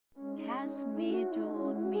has made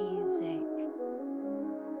own music.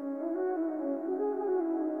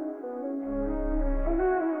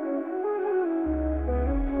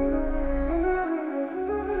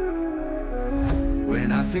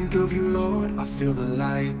 When I think of you, Lord, I feel the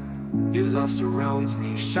light. Your love surrounds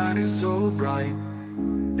me, shining so bright.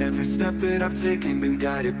 Every step that I've taken been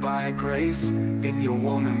guided by grace. In your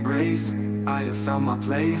warm embrace, I have found my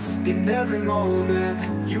place. In every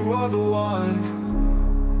moment, you are the one.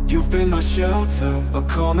 You've been my shelter, a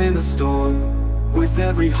calm in the storm. With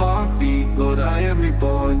every heartbeat, Lord, I am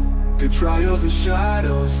reborn. Through trials and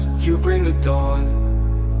shadows, you bring the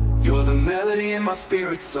dawn. You're the melody in my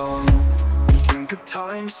spirit song. In good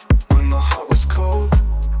times, when my heart was cold,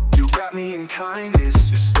 you wrapped me in kindness,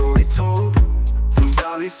 your story told. From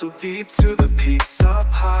valleys so deep to the peaks up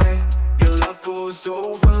high, your love pours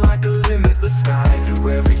over like a limitless sky.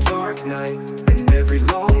 Through every dark night and every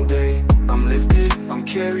long day, I'm lifted, I'm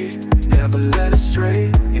carried, never led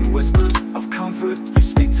astray. In whispers of comfort, you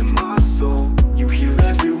speak to my soul. You heal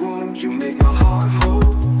every wound, you make my heart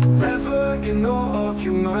whole. Forever in awe of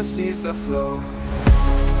your mercies that flow.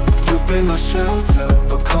 You've been my shelter,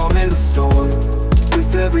 a calm in the storm.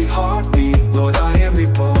 With every heartbeat, Lord, I am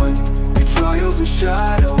reborn. Through trials and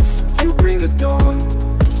shadows, you bring the dawn.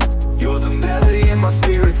 You're the melody in my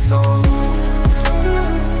spirit song.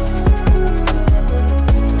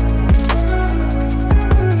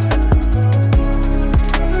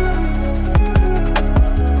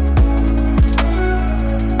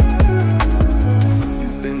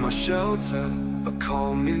 You've been my shelter, a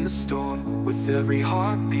calm in the storm. With every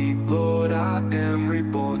heartbeat, Lord, I am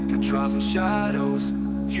reborn. Through trials and shadows,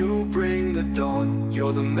 you bring the dawn.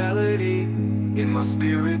 You're the melody in my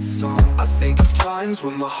spirit song. I think of times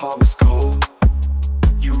when my heart was cold.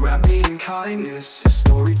 You wrapped me in kindness, your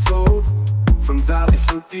story told. From valleys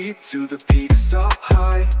so deep to the peaks up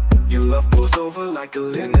high, your love pours over like a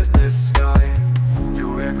limitless sky.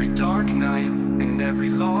 Through every dark night and every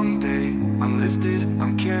long day, I'm lifted,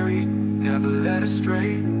 I'm carried, never led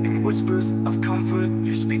astray. In whispers of comfort,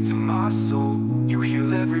 you speak to my soul. You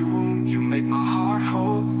heal every wound, you make my heart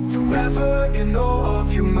whole. Forever in awe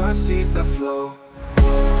of your mercies that flow.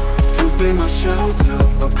 You've been my shelter,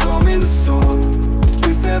 a calm in the storm.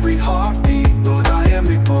 With every heartbeat, Lord, I am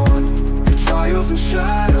reborn. Through trials and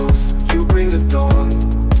shadows, you bring the dawn.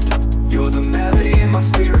 You're the melody in my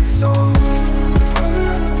spirit song.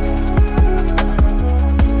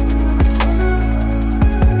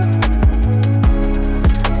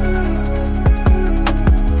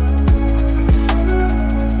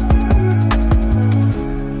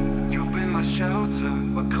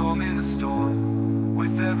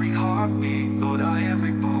 Lord, I am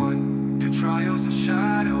reborn. Through trials and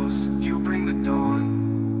shadows, you bring the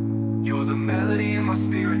dawn. You're the melody in my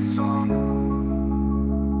spirit song.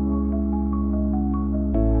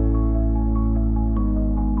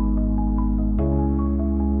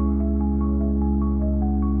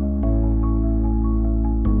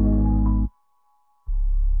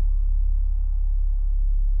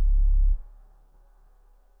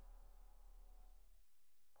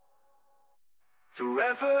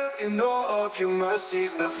 Forever in awe of your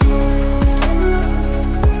mercies that flow.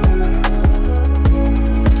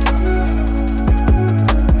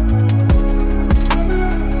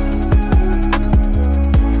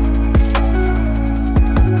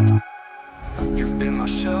 You've been my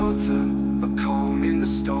shelter, a calm in the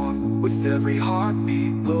storm. With every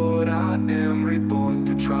heartbeat, Lord, I am reborn.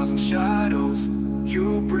 Through trials and shadows,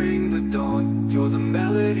 you bring the dawn. You're the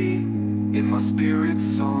melody in my spirit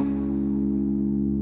song.